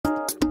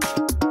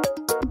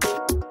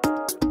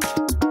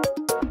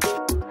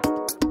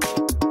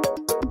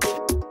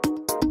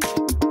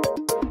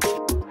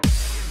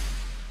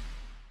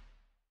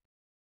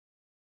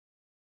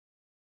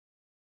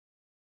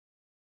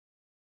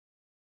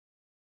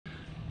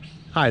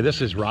Hi,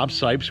 this is Rob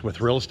Sipes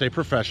with Real Estate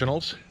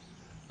Professionals.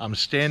 I'm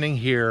standing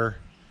here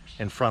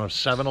in front of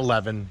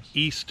 711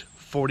 East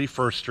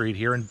 41st Street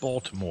here in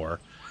Baltimore.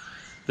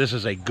 This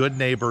is a good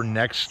neighbor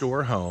next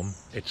door home.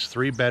 It's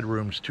 3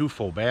 bedrooms, 2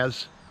 full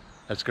baths.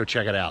 Let's go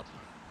check it out.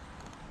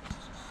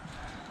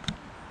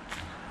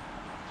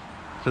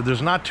 So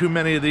there's not too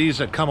many of these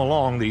that come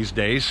along these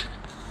days.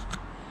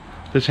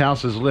 This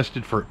house is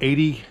listed for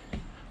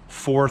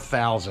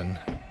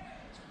 $84,000.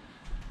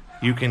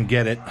 You can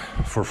get it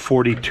for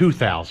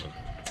 $42,000.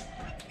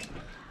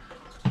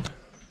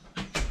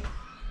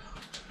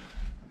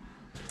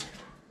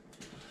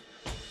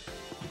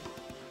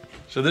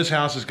 So this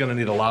house is going to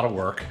need a lot of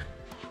work.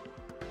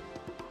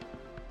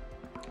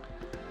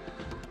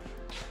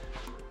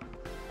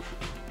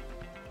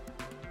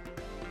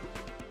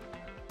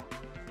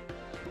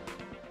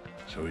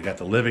 So we got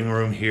the living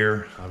room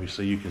here.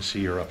 Obviously you can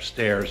see you're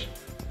upstairs.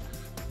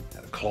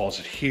 Got a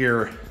closet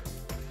here.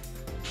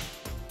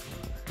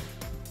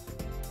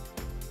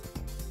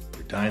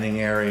 Your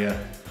dining area.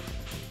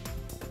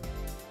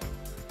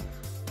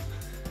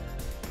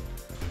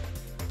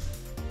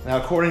 Now,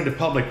 according to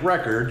public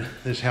record,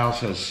 this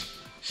house has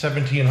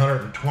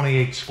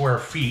 1,728 square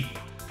feet,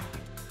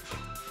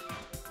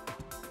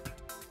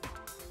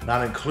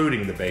 not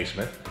including the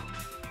basement.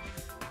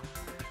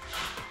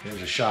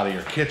 Here's a shot of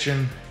your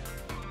kitchen,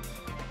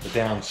 the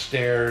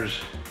downstairs.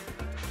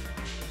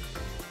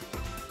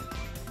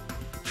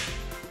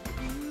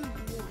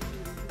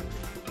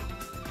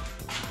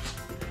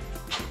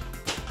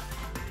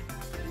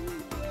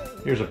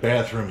 Here's a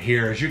bathroom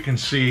here. As you can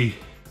see,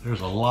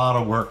 there's a lot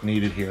of work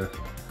needed here.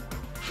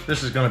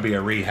 This is going to be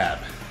a rehab.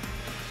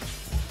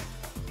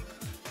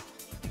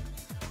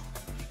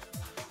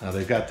 Now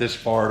they've got this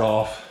barred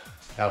off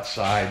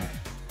outside.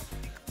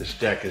 This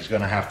deck is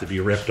going to have to be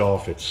ripped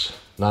off. It's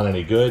not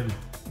any good.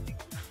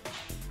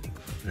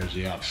 There's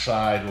the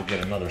outside. We'll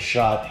get another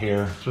shot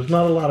here. So there's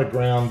not a lot of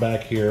ground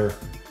back here.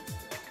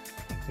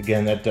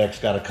 Again, that deck's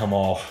got to come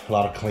off. A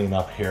lot of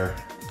cleanup here.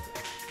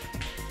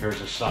 Here's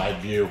a side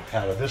view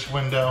out of this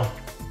window.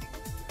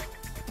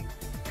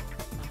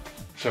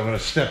 So I'm going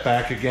to step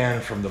back again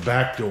from the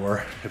back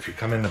door. If you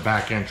come in the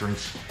back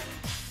entrance,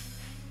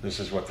 this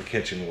is what the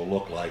kitchen will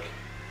look like.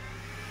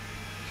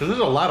 So there's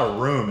a lot of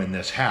room in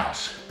this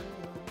house.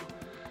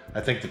 I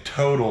think the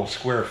total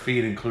square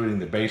feet, including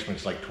the basement,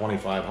 is like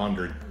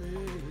 2,500.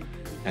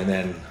 And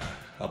then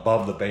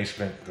above the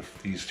basement,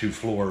 these 2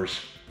 floors,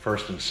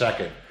 first and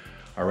second,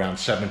 are around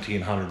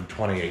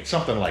 1,728,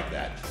 something like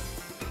that.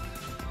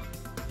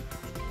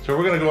 So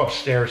we're going to go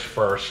upstairs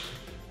first.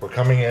 We're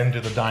coming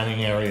into the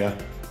dining area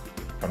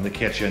from the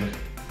kitchen.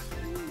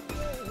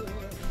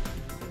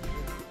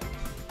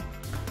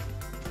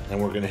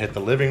 And we're going to hit the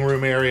living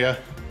room area.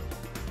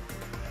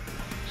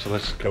 So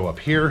let's go up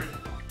here.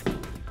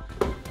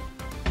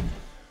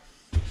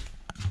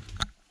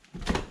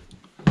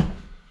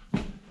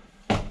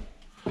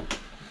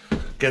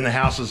 Again, the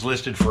house is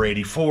listed for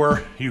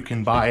 $84,000. You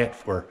can buy it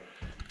for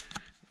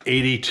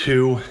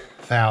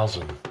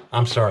 $82,000.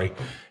 I'm sorry,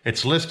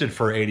 it's listed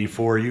for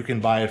 $84,000. You can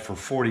buy it for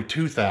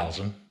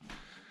 $42,000.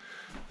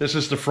 This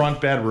is the front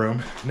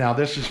bedroom. Now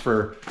this is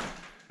for,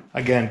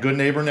 again, good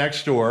neighbor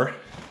next door.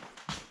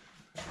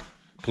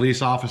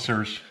 Police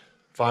officers,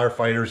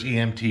 firefighters,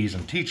 EMTs,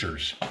 and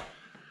teachers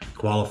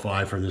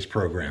qualify for this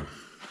program.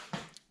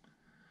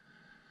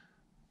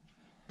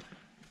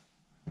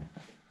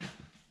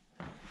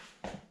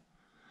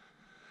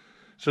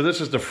 So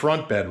this is the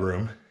front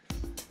bedroom.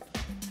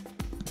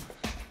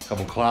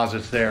 Couple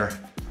closets there.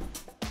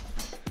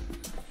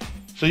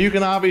 So you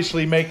can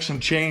obviously make some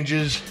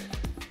changes.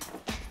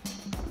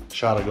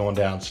 Shot of going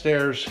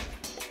downstairs.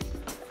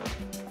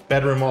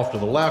 Bedroom off to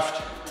the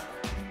left.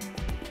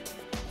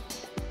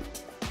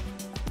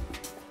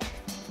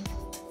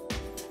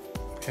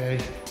 Okay.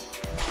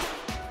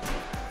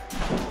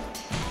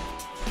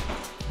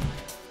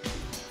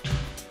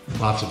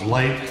 Lots of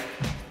light,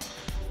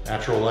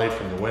 natural light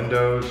from the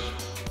windows.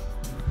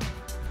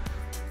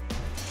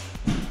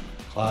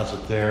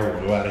 Closet there.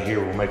 We'll go out of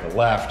here, we'll make a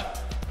left.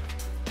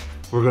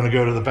 We're going to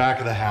go to the back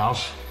of the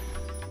house.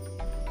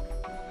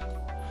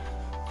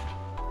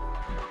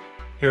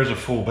 Here's a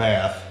full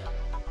bath.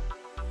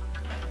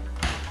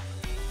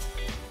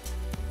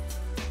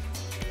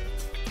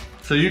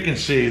 So you can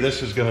see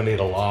this is going to need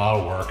a lot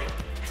of work.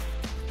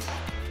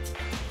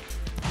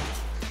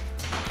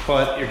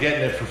 But you're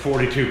getting it for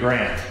 42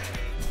 grand.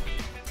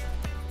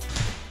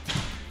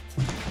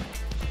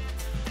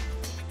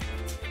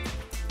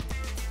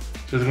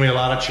 So there's going to be a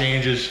lot of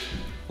changes.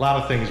 A lot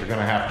of things are going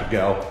to have to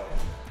go.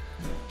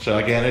 So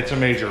again, it's a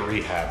major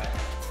rehab.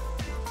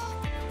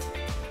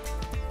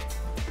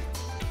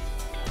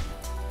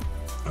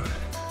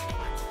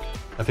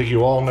 I think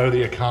you all know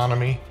the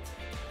economy,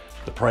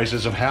 the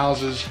prices of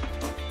houses,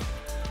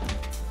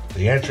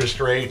 the interest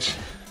rates,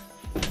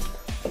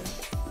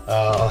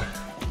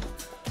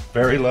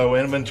 very low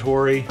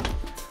inventory,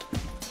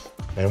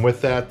 and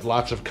with that,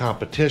 lots of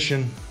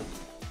competition.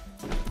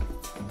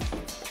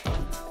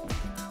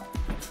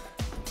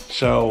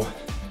 So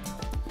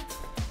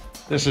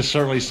This is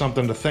certainly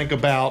something to think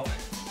about.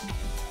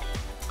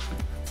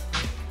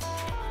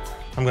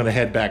 I'm gonna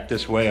head back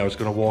this way. I was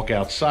gonna walk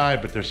outside,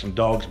 but there's some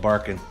dogs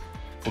barking.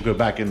 We'll go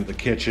back into the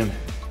kitchen.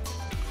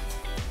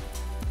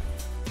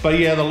 But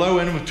yeah, the low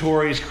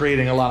inventory is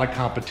creating a lot of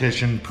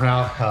competition.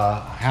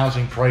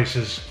 Housing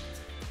prices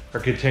are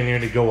continuing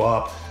to go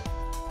up.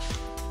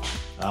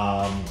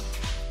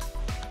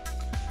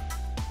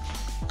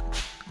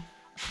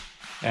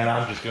 And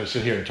I'm just gonna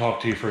sit here and talk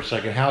to you for a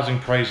second. Housing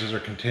prices are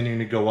continuing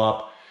to go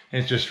up.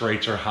 Interest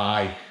rates are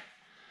high.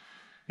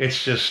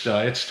 It's just,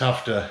 it's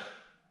tough to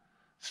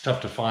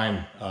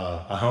find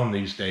a home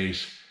these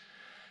days.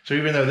 So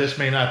even though this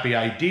may not be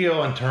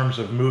ideal in terms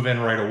of move in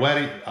right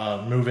away,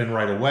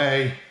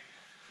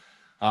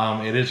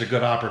 it is a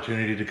good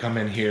opportunity to come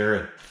in here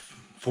at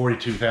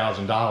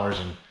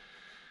 $42,000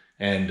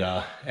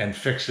 and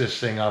fix this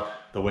thing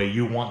up the way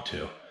you want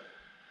to.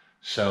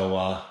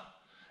 So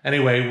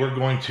anyway, we're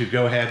going to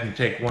go ahead and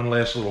take one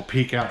last little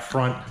peek out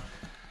front.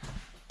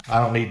 I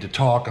don't need to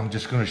talk. I'm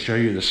just going to show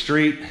you the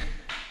street,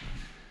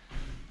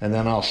 and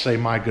then I'll say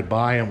my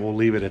goodbye and we'll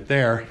leave it at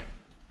there.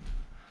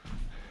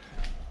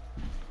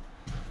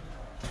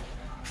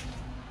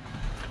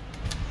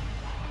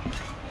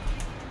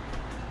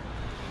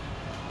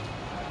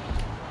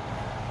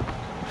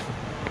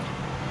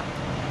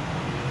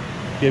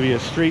 Give you a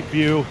street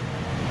view.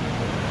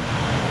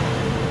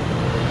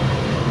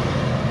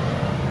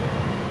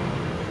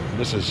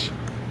 This is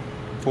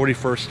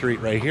 41st Street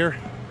right here.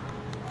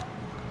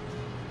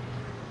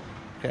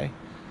 Okay,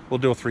 we'll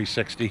do a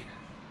 360.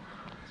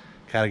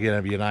 Kind of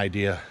give you an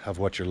idea of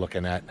what you're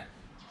looking at.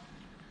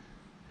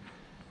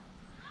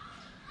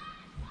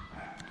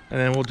 And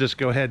then we'll just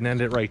go ahead and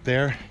end it right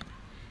there.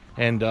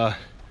 And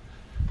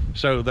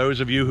so those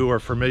of you who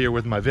are familiar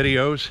with my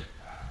videos,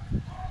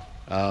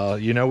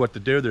 you know what to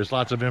do. There's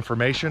lots of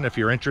information. If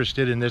you're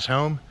interested in this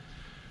home,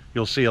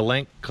 you'll see a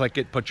link. Click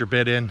it, put your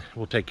bid in.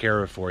 We'll take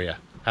care of it for you.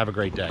 Have a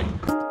great day.